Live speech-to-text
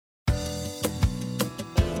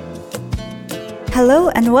Hello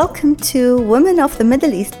and welcome to Women of the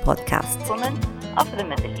Middle East podcast. Women of the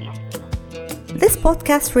Middle East. This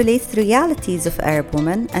podcast relates the realities of Arab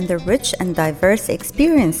women and their rich and diverse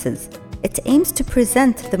experiences. It aims to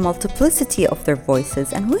present the multiplicity of their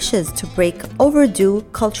voices and wishes to break overdue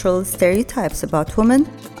cultural stereotypes about women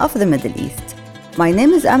of the Middle East. My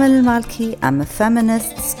name is Amal Al-Malki. I'm a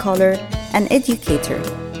feminist, scholar, and educator.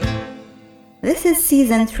 This is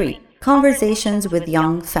Season 3, Conversations with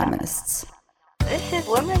Young Feminists. This is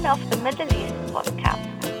Women of the Middle East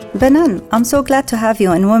podcast. Banan, I'm so glad to have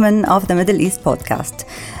you in Women of the Middle East podcast.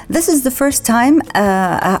 This is the first time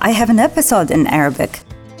I have an episode in Arabic.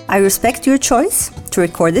 I respect your choice to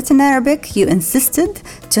record it in Arabic. You insisted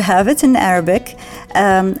to have it in Arabic,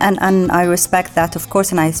 and I respect that, of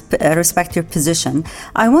course, and I respect your position.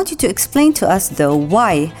 I want you to explain to us, though,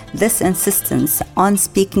 why this insistence on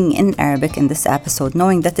speaking in Arabic in this episode,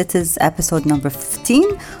 knowing that it is episode number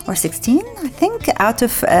 15 or 16, I think, out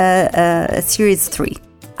of series 3.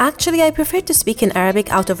 Actually, I prefer to speak in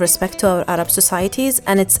Arabic out of respect to our Arab societies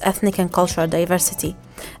and its ethnic and cultural diversity.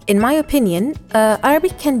 In my opinion,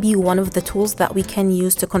 Arabic can be one of the tools that we can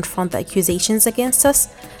use to confront the accusations against us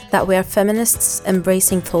that we are feminists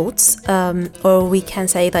embracing thoughts, or we can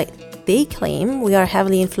say that they claim we are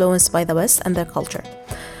heavily influenced by the West and their culture.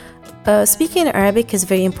 Speaking Arabic is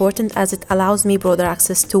very important as it allows me broader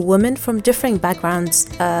access to women from different backgrounds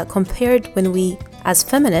compared when we, as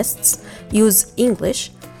feminists, use English.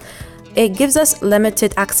 It gives us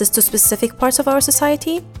limited access to specific parts of our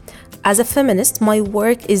society. As a feminist, my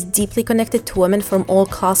work is deeply connected to women from all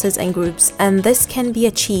classes and groups, and this can be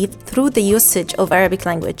achieved through the usage of Arabic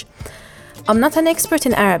language. I'm not an expert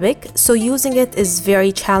in Arabic, so using it is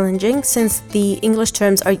very challenging since the English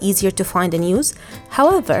terms are easier to find and use.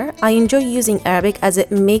 However, I enjoy using Arabic as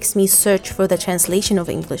it makes me search for the translation of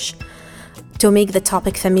English to make the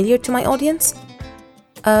topic familiar to my audience.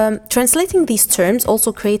 Translating these terms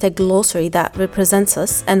also create a glossary that represents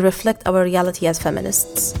us and reflect our reality as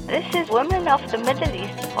feminists. This is Women of the Middle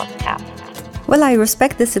East podcast. Well, I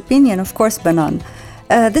respect this opinion, of course, Banan.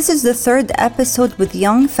 This is the third episode with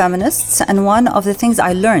young feminists, and one of the things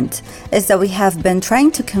I learned is that we have been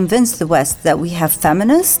trying to convince the West that we have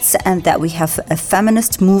feminists and that we have a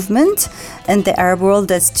feminist movement in the Arab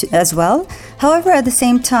world as well. However, at the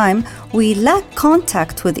same time, we lack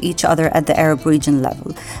contact with each other at the Arab region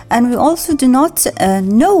level. And we also do not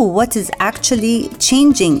know what is actually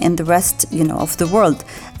changing in the rest, of the world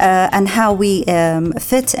and how we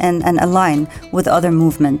fit and align with other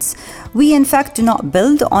movements. We, in fact, do not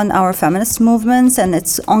build on our feminist movements and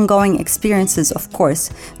its ongoing experiences, of course.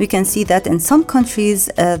 We can see that in some countries,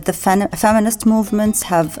 the feminist movements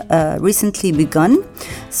have recently begun,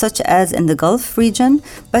 such as in the Gulf region,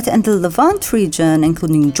 but in the Levant region,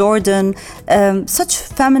 including Jordan, such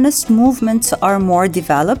feminist movements are more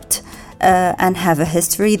developed and have a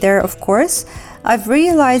history there, of course. I've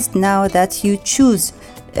realized now that you choose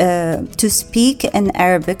to speak in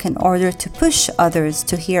Arabic in order to push others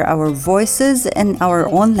to hear our voices in our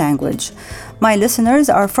own language. My listeners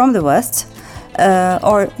are from the West,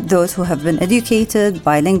 or those who have been educated,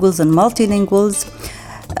 bilinguals and multilinguals.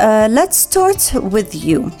 Let's start with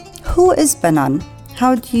you. Who is Banan?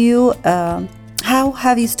 How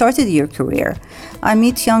have you started your career? I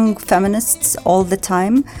meet young feminists all the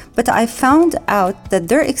time, but I found out that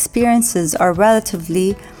their experiences are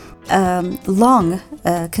relatively long,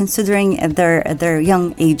 considering their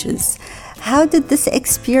young ages. How did this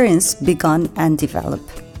experience begin and develop?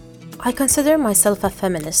 I consider myself a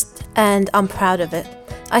feminist, and I'm proud of it.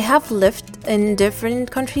 I have lived in different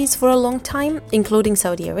countries for a long time, including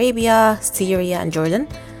Saudi Arabia, Syria, and Jordan.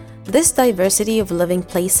 This diversity of living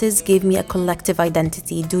places gave me a collective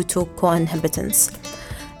identity due to co-inhabitants.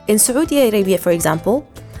 In Saudi Arabia, for example,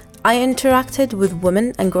 I interacted with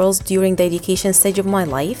women and girls during the education stage of my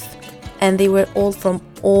life, and they were all from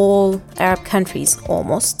all Arab countries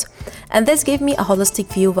almost. And this gave me a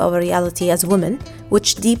holistic view of our reality as women,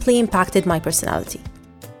 which deeply impacted my personality.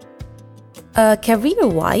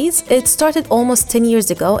 Career-wise, it started almost 10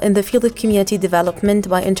 years ago in the field of community development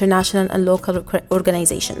by international and local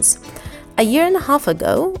organizations. A year and a half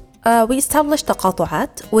ago, we established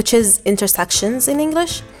تقاطعات, which is intersections in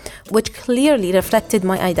English, which clearly reflected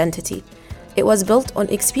my identity. It was built on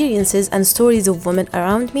experiences and stories of women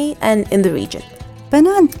around me and in the region.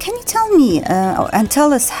 Banan, can you tell me and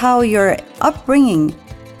tell us how your upbringing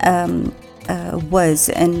was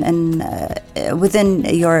within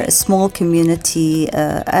your small community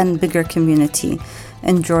and bigger community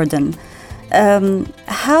in Jordan?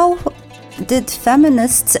 How did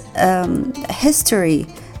feminist history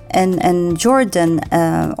in Jordan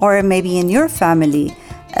or maybe in your family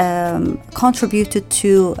contributed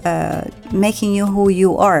to making you who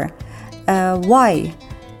you are. Why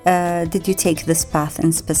did you take this path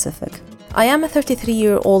in specific? I am a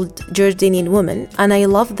 33-year-old Jordanian woman, and I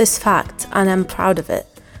love this fact, and I'm proud of it.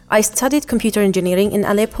 I studied computer engineering in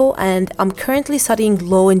Aleppo, and I'm currently studying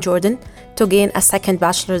law in Jordan to gain a second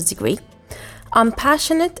bachelor's degree. I'm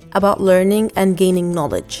passionate about learning and gaining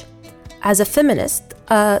knowledge. As a feminist,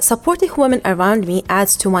 supporting women around me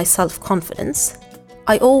adds to my self-confidence.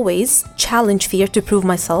 I always challenge fear to prove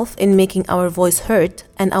myself in making our voice heard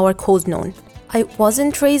and our cause known. I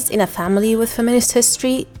wasn't raised in a family with feminist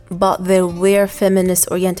history, but there were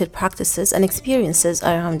feminist-oriented practices and experiences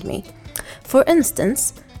around me. For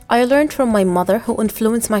instance, I learned from my mother, who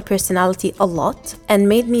influenced my personality a lot and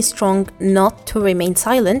made me strong not to remain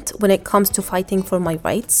silent when it comes to fighting for my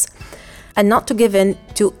rights and not to give in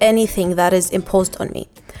to anything that is imposed on me.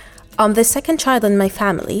 I'm the second child in my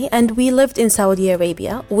family, and we lived in Saudi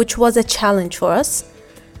Arabia, which was a challenge for us.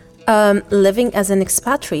 Living as an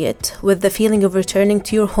expatriate with the feeling of returning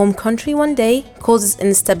to your home country one day causes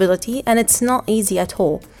instability, and it's not easy at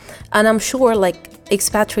all. And I'm sure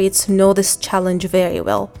expatriates know this challenge very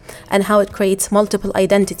well and how it creates multiple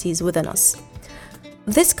identities within us.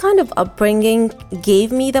 This kind of upbringing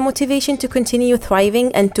gave me the motivation to continue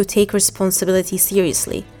thriving and to take responsibility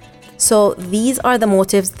seriously. So these are the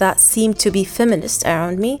motives that seem to be feminist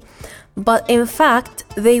around me, but in fact,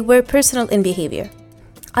 they were personal in behavior.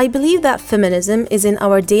 I believe that feminism is in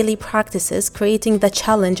our daily practices, creating the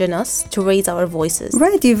challenge in us to raise our voices.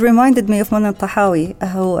 Right, you've reminded me of Banan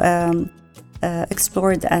who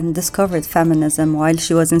explored and discovered feminism while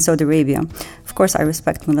she was in Saudi Arabia. Of course, I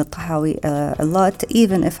respect Banan a lot,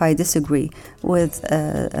 even if I disagree with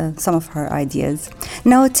some of her ideas.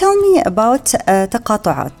 Now, tell me about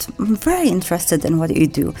تقاطعات. I'm very interested in what you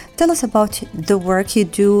do. Tell us about the work you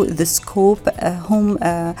do, the scope, whom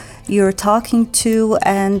you're talking to,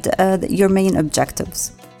 and your main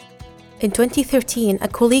objectives. In 2013, a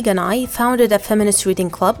colleague and I founded a feminist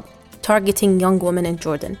reading club targeting young women in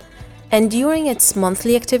Jordan. And during its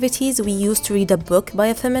monthly activities, we used to read a book by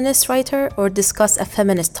a feminist writer or discuss a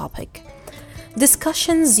feminist topic.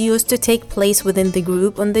 Discussions used to take place within the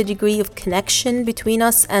group on the degree of connection between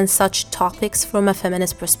us and such topics from a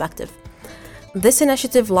feminist perspective. This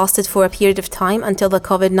initiative lasted for a period of time until the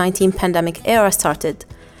COVID-19 pandemic era started.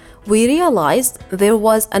 We realized there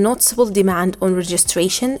was a noticeable demand on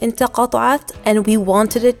registration in تقاطعات, and we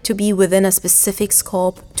wanted it to be within a specific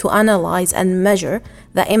scope to analyze and measure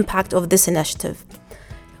the impact of this initiative.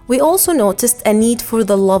 We also noticed a need for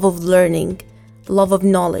the love of learning, love of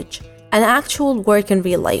knowledge, and actual work in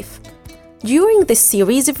real life. During this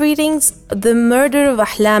series of readings, the murder of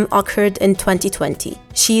Ahlam occurred in 2020.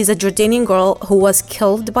 She is a Jordanian girl who was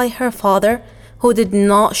killed by her father, who did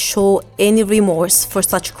not show any remorse for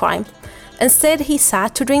such crime. Instead, he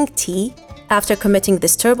sat to drink tea after committing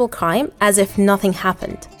this terrible crime as if nothing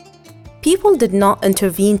happened. People did not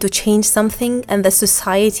intervene to change something, and the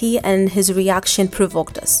society and his reaction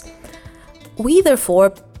provoked us. We therefore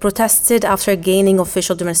protested after gaining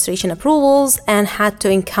official demonstration approvals and had to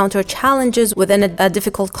encounter challenges within a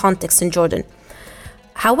difficult context in Jordan.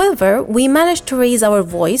 However, we managed to raise our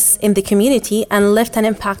voice in the community and left an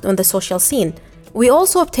impact on the social scene. We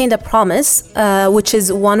also obtained a promise, which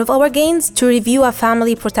is one of our gains, to review a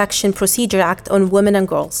Family Protection Procedure Act on women and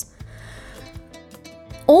girls.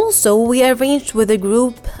 Also, we arranged with the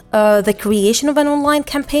group the creation of an online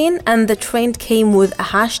campaign, and the trend came with a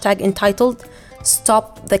hashtag entitled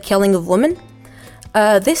Stop the Killing of Women.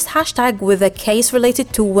 This hashtag with a case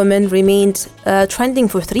related to women remained trending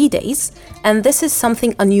for 3 days, and this is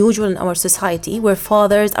something unusual in our society, where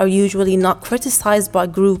fathers are usually not criticized by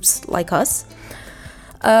groups like us.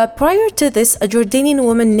 Prior to this, a Jordanian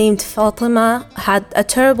woman named Fatima had a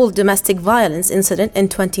terrible domestic violence incident in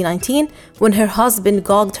 2019 when her husband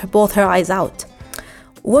gouged both her eyes out.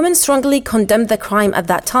 Women strongly condemned the crime at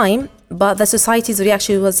that time, but the society's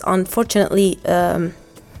reaction was unfortunately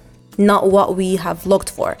not what we have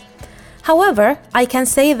looked for. However, I can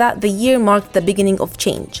say that the year marked the beginning of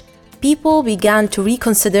change. People began to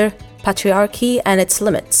reconsider patriarchy and its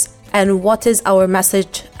limits, and what is our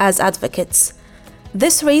message as advocates.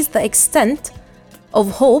 This raised the extent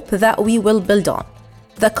of hope that we will build on.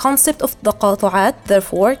 The concept of تقاطعات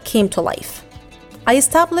therefore came to life. I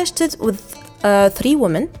established it with 3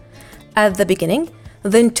 women at the beginning.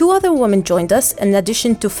 Then 2 other women joined us, in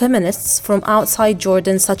addition to feminists from outside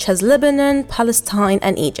Jordan, such as Lebanon, Palestine,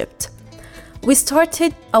 and Egypt. We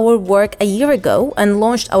started our work a year ago and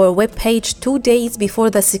launched our webpage 2 days before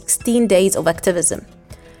the 16 days of activism.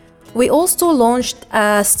 We also launched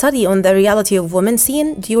a study on the reality of women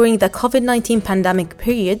seen during the COVID-19 pandemic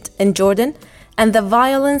period in Jordan and the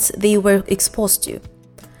violence they were exposed to.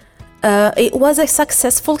 It was a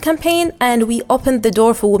successful campaign and we opened the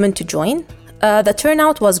door for women to join. The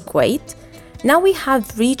turnout was great. Now we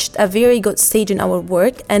have reached a very good stage in our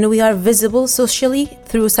work and we are visible socially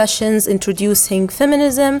through sessions introducing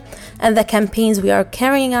feminism and the campaigns we are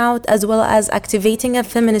carrying out, as well as activating a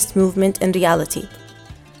feminist movement in reality.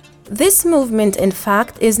 This movement, in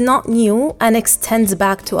fact, is not new and extends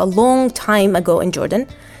back to a long time ago in Jordan.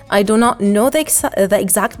 I do not know the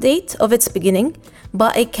exact date of its beginning,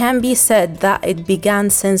 but it can be said that it began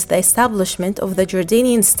since the establishment of the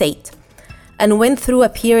Jordanian state and went through a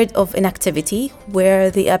period of inactivity where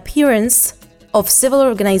the appearance of civil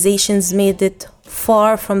organizations made it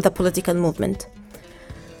far from the political movement.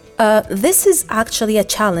 This is actually a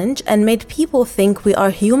challenge and made people think we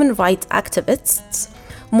are human rights activists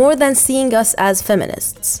more than seeing us as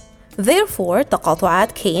feminists. Therefore,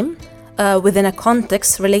 تقاطعات came within a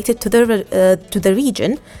context related to the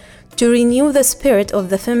region to renew the spirit of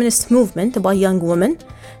the feminist movement by young women,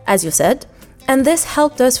 as you said, and this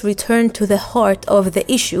helped us return to the heart of the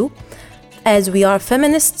issue as we are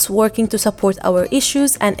feminists working to support our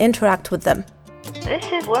issues and interact with them. This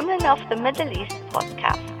is Women of the Middle East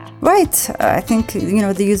podcast. Right. I think,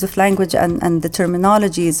 the use of language and the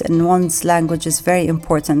terminologies in one's language is very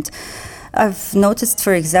important. I've noticed,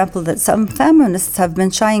 for example, that some feminists have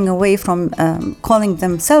been shying away from calling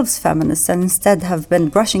themselves feminists and instead have been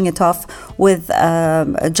brushing it off with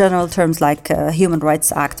general terms like human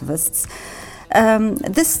rights activists.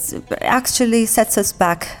 This actually sets us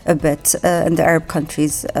back a bit in the Arab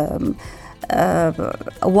countries.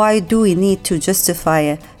 Why do we need to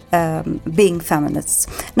justify being feminists?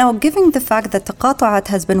 Now, given the fact that تقاطعات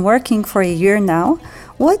has been working for a year now,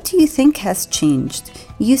 what do you think has changed?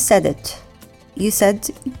 You said it. You said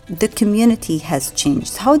the community has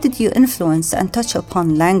changed. How did you influence and touch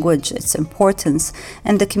upon language, its importance,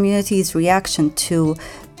 and the community's reaction to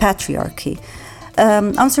patriarchy?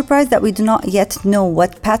 I'm surprised that we do not yet know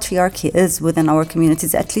what patriarchy is within our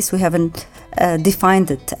communities. At least we haven't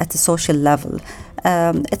defined it at a social level.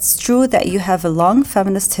 It's true that you have a long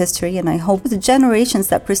feminist history, and I hope the generations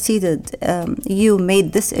that preceded you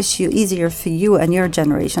made this issue easier for you and your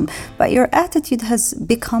generation. But your attitude has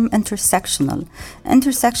become intersectional.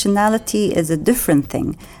 Intersectionality is a different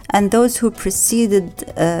thing, and those who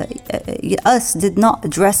preceded us did not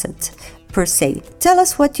address it per se. Tell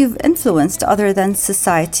us what you've influenced other than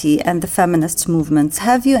society and the feminist movements.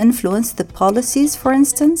 Have you influenced the policies, for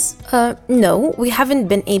instance? No, we haven't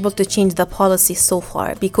been able to change the policy so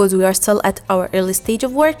far because we are still at our early stage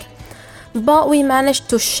of work. But we managed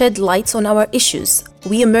to shed lights on our issues.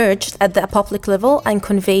 We emerged at the public level and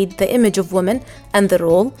conveyed the image of women and the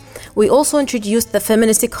role. We also introduced the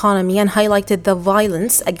feminist economy and highlighted the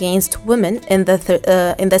violence against women in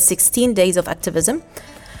the 16 days of activism,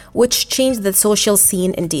 which changed the social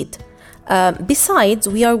scene indeed. Besides,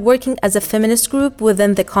 we are working as a feminist group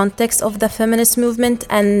within the context of the feminist movement,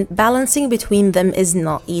 and balancing between them is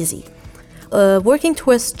not easy. Working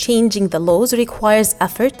towards changing the laws requires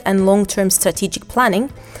effort and long-term strategic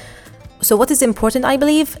planning. So what is important, I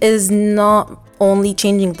believe, is not only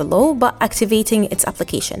changing the law, but activating its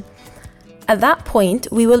application. At that point,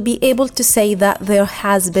 we will be able to say that there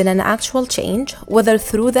has been an actual change, whether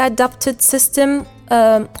through the adopted system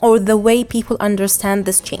or the way people understand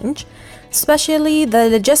this change, especially the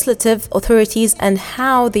legislative authorities and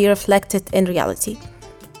how they reflect it in reality.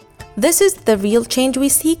 This is the real change we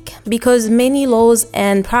seek because many laws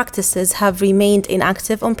and practices have remained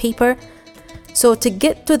inactive on paper. So to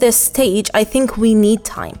get to this stage, I think we need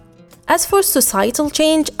time. As for societal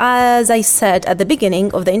change, as I said at the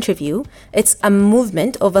beginning of the interview, it's a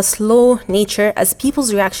movement of a slow nature as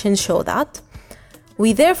people's reactions show that.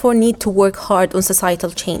 We therefore need to work hard on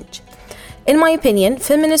societal change. In my opinion,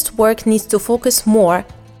 feminist work needs to focus more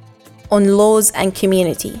on laws and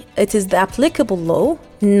community. It is the applicable law,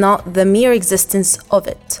 not the mere existence of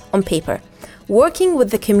it on paper. Working with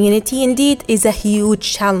the community indeed is a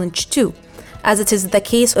huge challenge too, as it is the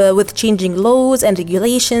case with changing laws and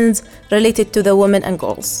regulations related to the women and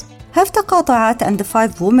girls. Have تقاطعات and the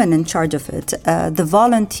 5 women in charge of it, the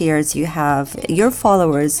volunteers you have, your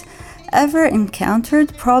followers, ever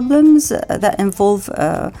encountered problems that involve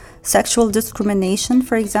sexual discrimination,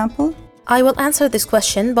 for example? I will answer this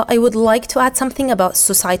question, but I would like to add something about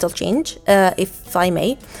societal change, if I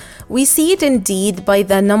may. We see it indeed by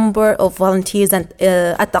the number of volunteers at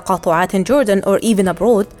تقاطعات in Jordan or even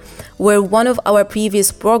abroad, where one of our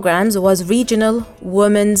previous programs was regional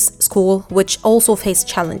women's school, which also faced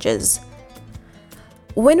challenges.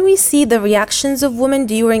 When we see the reactions of women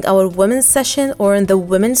during our women's session or in the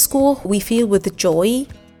women's school, we feel with joy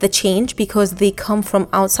the change because they come from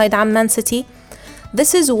outside Amman city.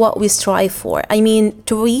 This is what we strive for. I mean,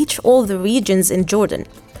 to reach all the regions in Jordan.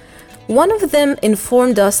 One of them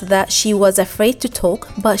informed us that she was afraid to talk,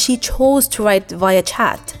 but she chose to write via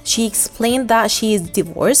chat. She explained that she is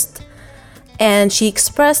divorced and she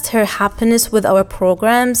expressed her happiness with our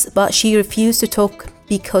programs, but she refused to talk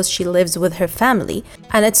because she lives with her family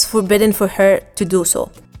and it's forbidden for her to do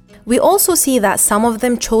so. We also see that some of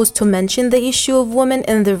them chose to mention the issue of women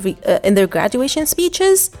in their graduation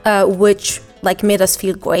speeches, which made us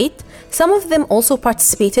feel great. Some of them also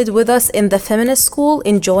participated with us in the feminist school,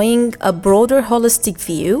 enjoying a broader holistic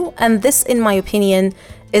view, and this, in my opinion,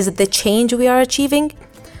 is the change we are achieving.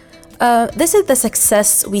 This is the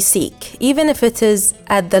success we seek, even if it is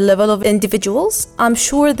at the level of individuals. I'm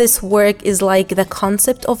sure this work is like the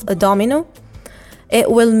concept of a domino. It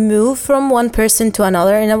will move from one person to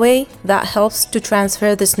another in a way that helps to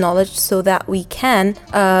transfer this knowledge so that we can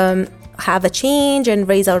have a change and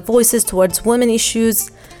raise our voices towards women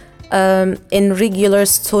issues in regular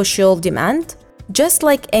social demand, just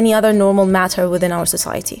like any other normal matter within our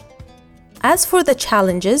society. As for the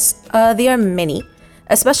challenges, there are many,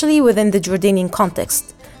 especially within the Jordanian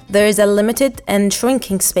context. There is a limited and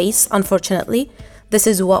shrinking space, unfortunately. This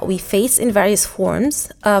is what we face in various forms,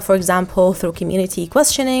 for example, through community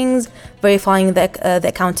questionings, verifying the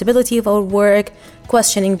accountability of our work,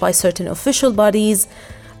 questioning by certain official bodies,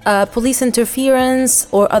 police interference,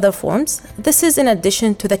 or other forms. This is in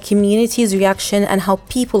addition to the community's reaction and how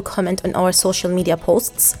people comment on our social media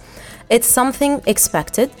posts. It's something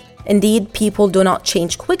expected. Indeed, people do not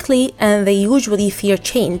change quickly and they usually fear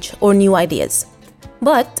change or new ideas.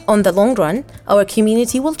 But on the long run, our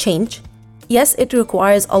community will change. Yes, it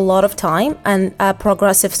requires a lot of time and a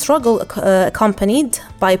progressive struggle accompanied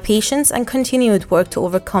by patience and continued work to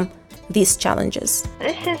overcome these challenges.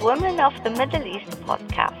 This is Women of the Middle East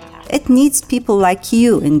podcast. It needs people like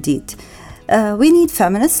you, indeed. We need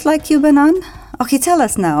feminists like you, Banan. Okay, tell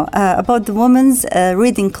us now about the Women's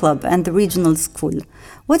Reading Club and the regional school.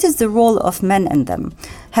 What is the role of men in them?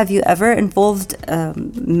 Have you ever involved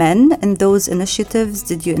men in those initiatives?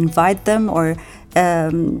 Did you invite them, or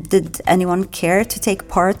did anyone care to take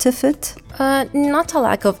part of it? Not a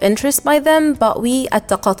lack of interest by them, but we at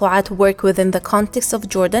Taqatu'at work within the context of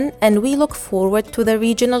Jordan, and we look forward to the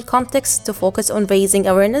regional context to focus on raising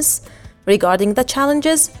awareness regarding the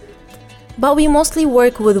challenges. But we mostly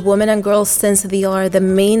work with women and girls since they are the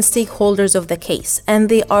main stakeholders of the case, and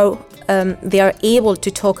they are able to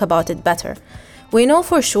talk about it better. We know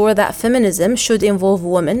for sure that feminism should involve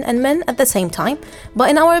women and men at the same time, but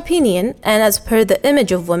in our opinion, and as per the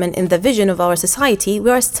image of women in the vision of our society, we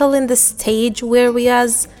are still in the stage where we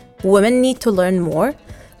as women need to learn more,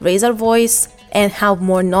 raise our voice, and have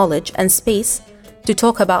more knowledge and space to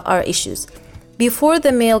talk about our issues before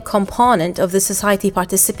the male component of the society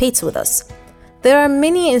participates with us. There are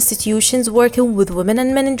many institutions working with women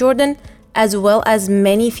and men in Jordan, as well as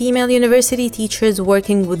many female university teachers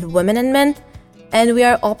working with women and men, and we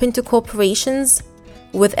are open to cooperations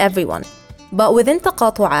with everyone. But within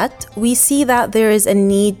Taqatu'at, we see that there is a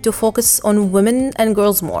need to focus on women and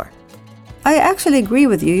girls more. I actually agree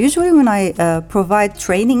with you. Usually when I provide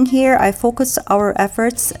training here, I focus our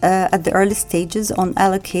efforts at the early stages on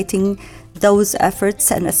allocating those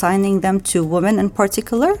efforts and assigning them to women in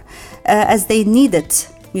particular, as they need it.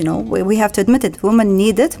 You know, we have to admit it. Women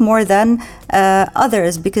need it more than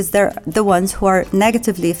others because they're the ones who are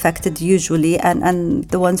negatively affected usually and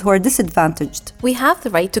the ones who are disadvantaged. We have the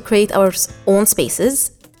right to create our own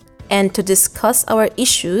spaces and to discuss our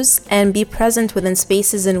issues and be present within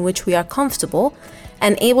spaces in which we are comfortable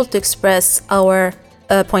and able to express our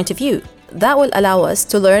point of view. That will allow us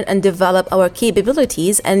to learn and develop our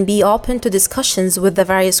capabilities and be open to discussions with the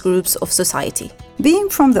various groups of society. Being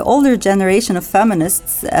from the older generation of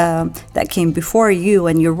feminists that came before you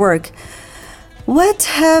and your work, what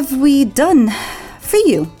have we done for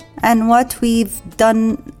you and what we've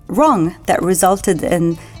done wrong that resulted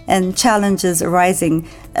in challenges arising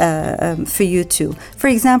for you too? For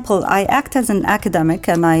example, I act as an academic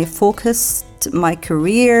and I focused my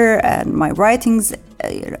career and my writings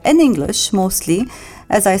in English mostly,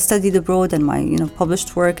 as I studied abroad and my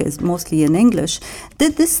published work is mostly in English.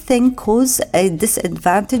 Did this thing cause a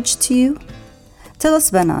disadvantage to you? Tell us,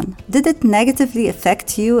 Banan, did it negatively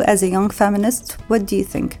affect you as a young feminist? What do you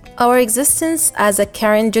think? Our existence as a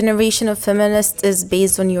current generation of feminists is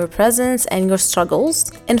based on your presence and your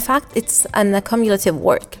struggles. In fact, it's an accumulative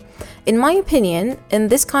work. In my opinion, in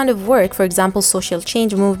this kind of work, for example, social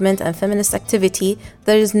change movement and feminist activity,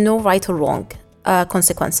 there is no right or wrong.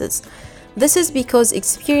 consequences. This is because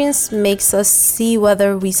experience makes us see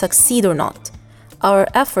whether we succeed or not. Our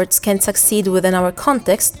efforts can succeed within our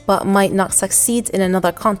context, but might not succeed in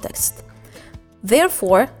another context.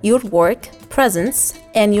 Therefore, your work, presence,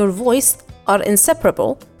 and your voice are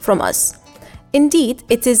inseparable from us. Indeed,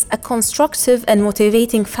 it is a constructive and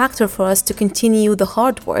motivating factor for us to continue the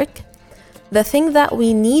hard work. The thing that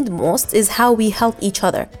we need most is how we help each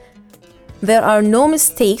other. There are no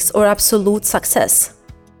mistakes or absolute success.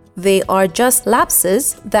 They are just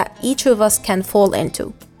lapses that each of us can fall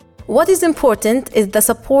into. What is important is the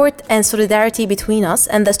support and solidarity between us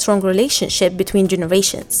and the strong relationship between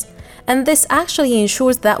generations. And this actually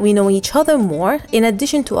ensures that we know each other more in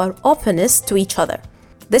addition to our openness to each other.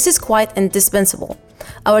 This is quite indispensable.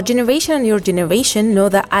 Our generation and your generation know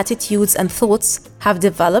that attitudes and thoughts have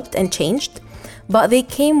developed and changed, but they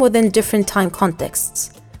came within different time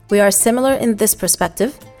contexts. We are similar in this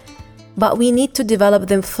perspective, but we need to develop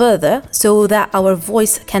them further so that our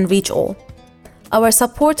voice can reach all. Our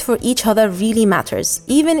support for each other really matters,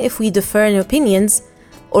 even if we differ in opinions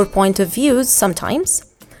or point of views sometimes.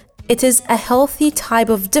 It is a healthy type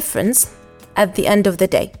of difference at the end of the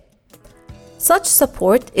day. Such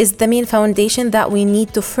support is the main foundation that we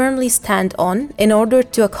need to firmly stand on in order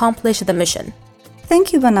to accomplish the mission.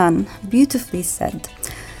 Thank you, Banan. Beautifully said.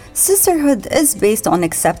 Sisterhood is based on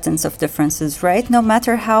acceptance of differences, right? No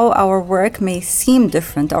matter how our work may seem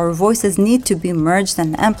different, our voices need to be merged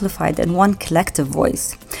and amplified in one collective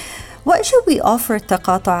voice. What should we offer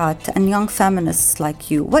taqatu'at and young feminists like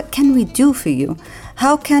you? What can we do for you?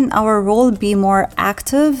 How can our role be more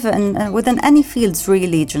active and within any fields,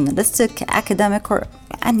 really, journalistic, academic, or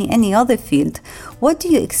any other field? What do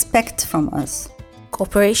you expect from us?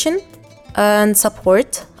 Cooperation and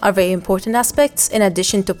support are very important aspects in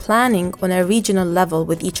addition to planning on a regional level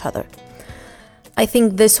with each other. I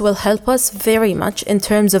think this will help us very much in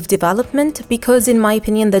terms of development because, in my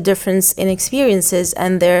opinion, the difference in experiences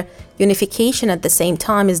and their unification at the same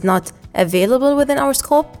time is not available within our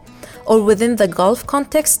scope or within the Gulf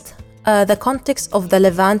context, the context of the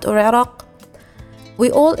Levant or Iraq.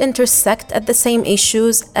 We all intersect at the same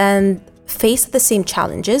issues and face the same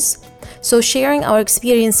challenges. So sharing our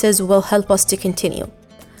experiences will help us to continue.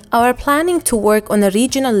 Our planning to work on a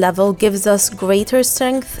regional level gives us greater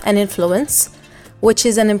strength and influence, which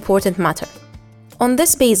is an important matter. On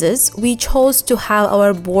this basis, we chose to have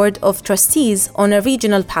our board of trustees on a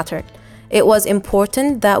regional pattern. It was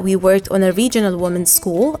important that we worked on a regional women's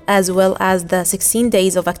school as well as the 16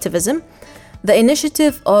 days of activism, the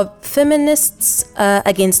initiative of Feminists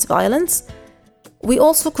against violence. We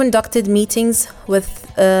also conducted meetings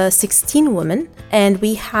with 16 women, and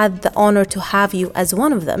we had the honor to have you as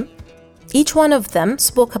one of them. Each one of them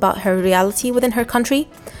spoke about her reality within her country.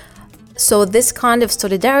 So this kind of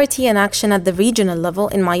solidarity and action at the regional level,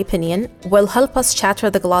 in my opinion, will help us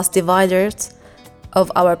shatter the glass dividers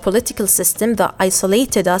of our political system that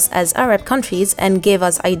isolated us as Arab countries and gave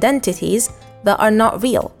us identities that are not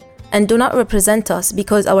real and do not represent us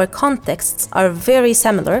because our contexts are very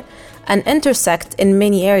similar and intersect in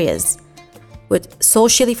many areas, with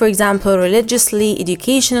socially, for example, religiously,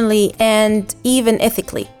 educationally, and even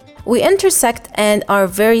ethically. We intersect and are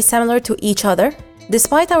very similar to each other.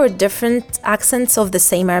 Despite our different accents of the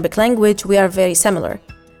same Arabic language, we are very similar.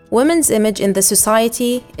 Women's image in the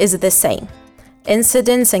society is the same.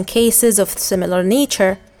 Incidents and cases of similar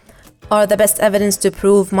nature are the best evidence to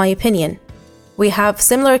prove my opinion. We have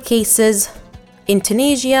similar cases in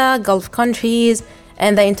Tunisia, Gulf countries,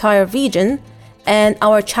 and the entire region, and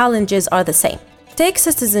our challenges are the same. Take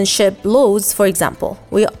citizenship laws, for example.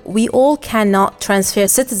 We all cannot transfer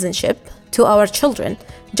citizenship to our children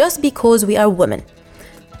just because we are women.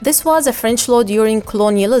 This was a French law during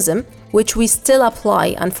colonialism, which we still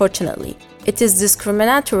apply, unfortunately. It is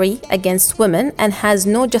discriminatory against women and has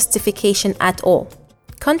no justification at all.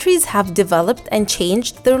 Countries have developed and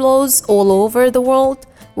changed their laws all over the world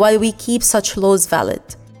while we keep such laws valid.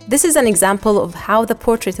 This is an example of how the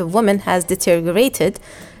portrait of women has deteriorated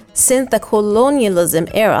since the colonialism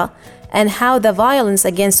era and how the violence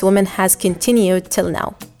against women has continued till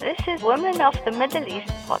now. This is Women of the Middle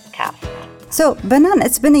East podcast. So, Banan,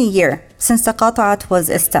 it's been a year since taqatu'at was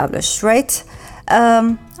established, right?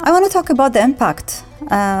 I want to talk about the impact,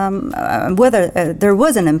 whether there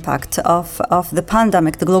was an impact of the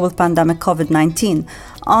pandemic, the global pandemic COVID-19,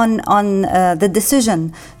 on the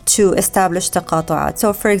decision to establish taqatu'at.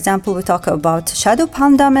 So, for example, we talk about shadow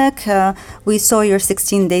pandemic. We saw your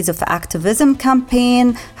 16 days of activism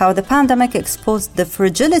campaign, how the pandemic exposed the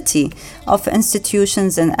fragility of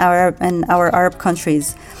institutions in our Arab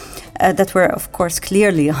countries that were, of course,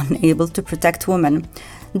 clearly unable to protect women.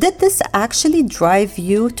 Did this actually drive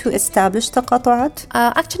you to establish تقاطعات?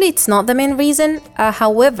 Actually, it's not the main reason.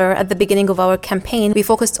 However, at the beginning of our campaign, we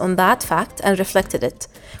focused on that fact and reflected it.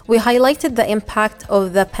 We highlighted the impact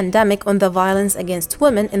of the pandemic on the violence against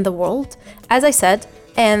women in the world, as I said,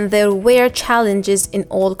 and there were challenges in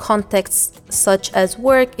all contexts, such as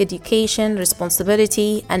work, education,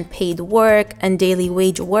 responsibility, and paid work and daily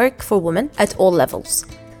wage work for women at all levels.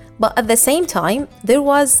 But at the same time, there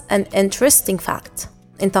was an interesting fact.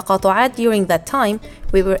 In تقاطعات during that time,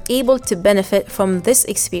 we were able to benefit from this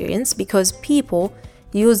experience because people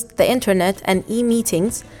used the internet and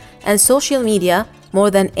e-meetings and social media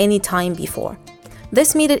more than any time before.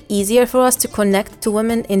 This made it easier for us to connect to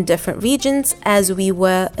women in different regions as we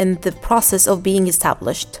were in the process of being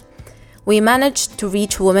established. We managed to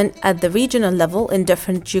reach women at the regional level in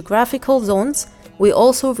different geographical zones. We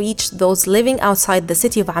also reached those living outside the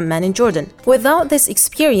city of Amman in Jordan. Without this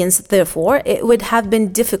experience, therefore, it would have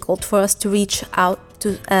been difficult for us to reach out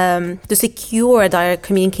to secure a direct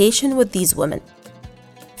communication with these women.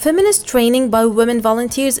 Feminist training by women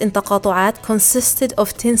volunteers in تقاطعات consisted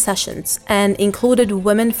of 10 sessions and included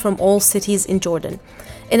women from all cities in Jordan,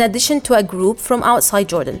 in addition to a group from outside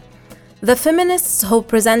Jordan. The feminists who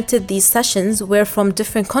presented these sessions were from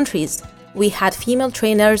different countries. We had female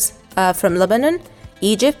trainers from Lebanon,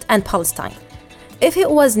 Egypt, and Palestine. If it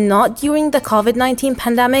was not during the COVID-19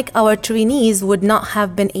 pandemic, our trainees would not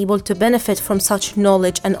have been able to benefit from such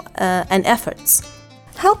knowledge and efforts.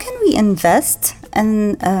 How can we invest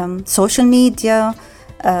in social media,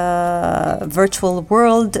 virtual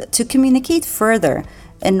world to communicate further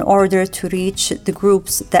in order to reach the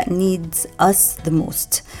groups that need us the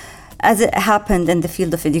most? As it happened in the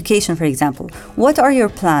field of education, for example, what are your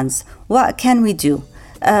plans? What can we do?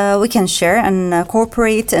 We can share and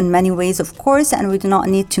cooperate in many ways, of course, and we do not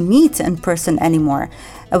need to meet in person anymore.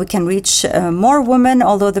 We can reach more women,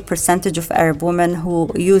 although the percentage of Arab women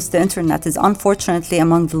who use the internet is unfortunately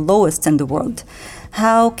among the lowest in the world.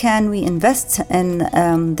 How can we invest in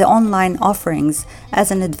the online offerings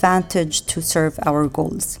as an advantage to serve our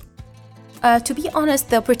goals? To be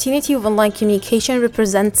honest, the opportunity of online communication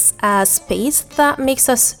represents a space that makes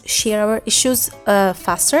us share our issues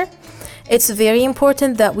faster. It's very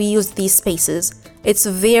important that we use these spaces. It's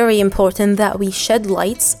very important that we shed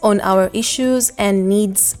lights on our issues and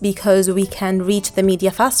needs because we can reach the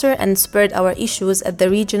media faster and spread our issues at the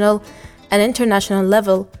regional and international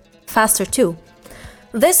level faster too.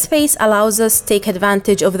 This space allows us to take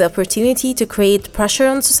advantage of the opportunity to create pressure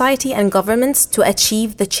on society and governments to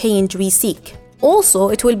achieve the change we seek. Also,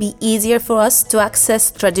 it will be easier for us to access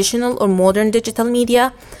traditional or modern digital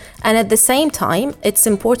media, and at the same time, it's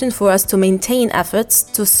important for us to maintain efforts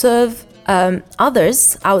to serve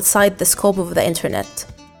others outside the scope of the internet.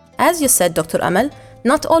 As you said, Dr. Amal,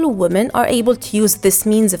 not all women are able to use this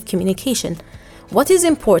means of communication. What is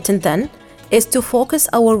important then is to focus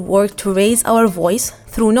our work to raise our voice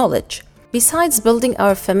through knowledge. Besides, building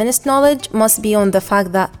our feminist knowledge must be on the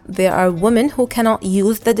fact that there are women who cannot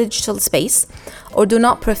use the digital space or do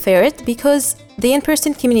not prefer it because the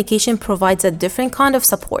in-person communication provides a different kind of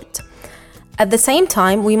support. At the same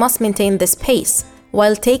time, we must maintain this pace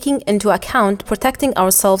while taking into account protecting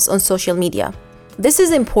ourselves on social media. This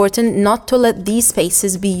is important not to let these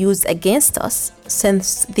spaces be used against us,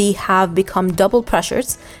 since they have become double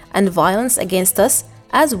pressures and violence against us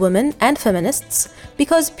as women and feminists,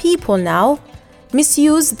 because people now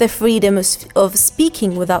misuse the freedom of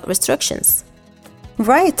speaking without restrictions.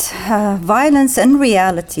 Right. Violence in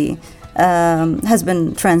reality has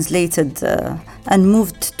been translated and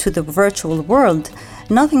moved to the virtual world.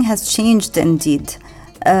 Nothing has changed indeed.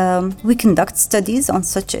 We conduct studies on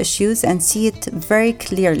such issues and see it very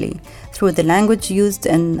clearly through the language used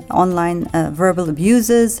in online verbal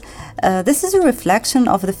abuses. This is a reflection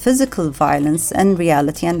of the physical violence in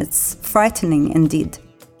reality, and it's frightening indeed.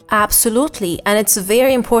 Absolutely, and it's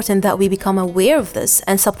very important that we become aware of this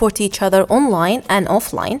and support each other online and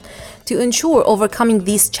offline to ensure overcoming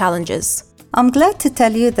these challenges. I'm glad to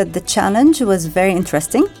tell you that the challenge was very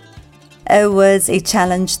interesting. It was a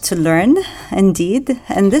challenge to learn, indeed.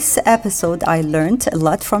 In this episode, I learned a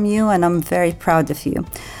lot from you, and I'm very proud of you.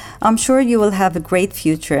 I'm sure you will have a great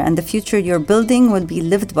future, and the future you're building will be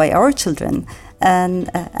lived by our children and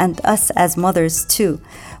us as mothers too.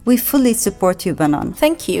 We fully support you, Banan.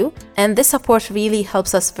 Thank you, and this support really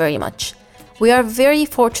helps us very much. We are very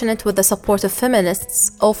fortunate with the support of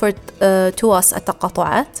feminists offered to us at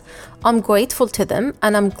تقاطعات. I'm grateful to them,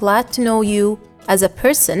 and I'm glad to know you as a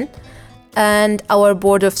person and our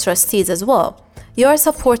board of trustees as well. You are a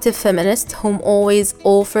supportive feminist whom always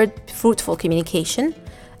offered fruitful communication.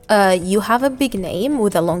 You have a big name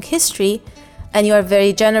with a long history, and you are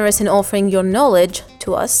very generous in offering your knowledge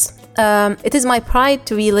to us. It is my pride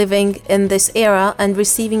to be living in this era and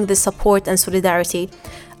receiving the support and solidarity.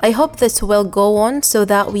 I hope this will go on so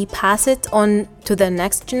that we pass it on to the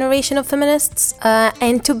next generation of feminists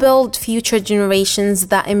and to build future generations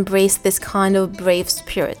that embrace this kind of brave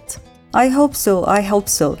spirit. I hope so.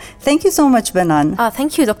 Thank you so much, Banan.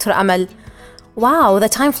 Thank you, Dr. Amal. Wow, the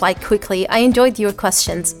time flies quickly. I enjoyed your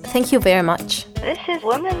questions. Thank you very much. This is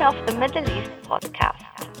Women of the Middle East podcast.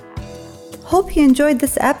 Hope you enjoyed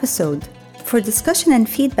this episode. For discussion and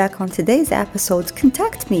feedback on today's episode,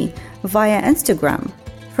 contact me via Instagram.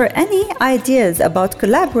 For any ideas about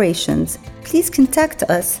collaborations, please contact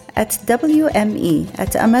us at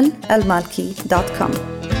wme@amalalmalki.com.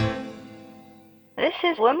 This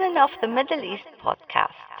is Women of the Middle East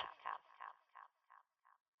podcast.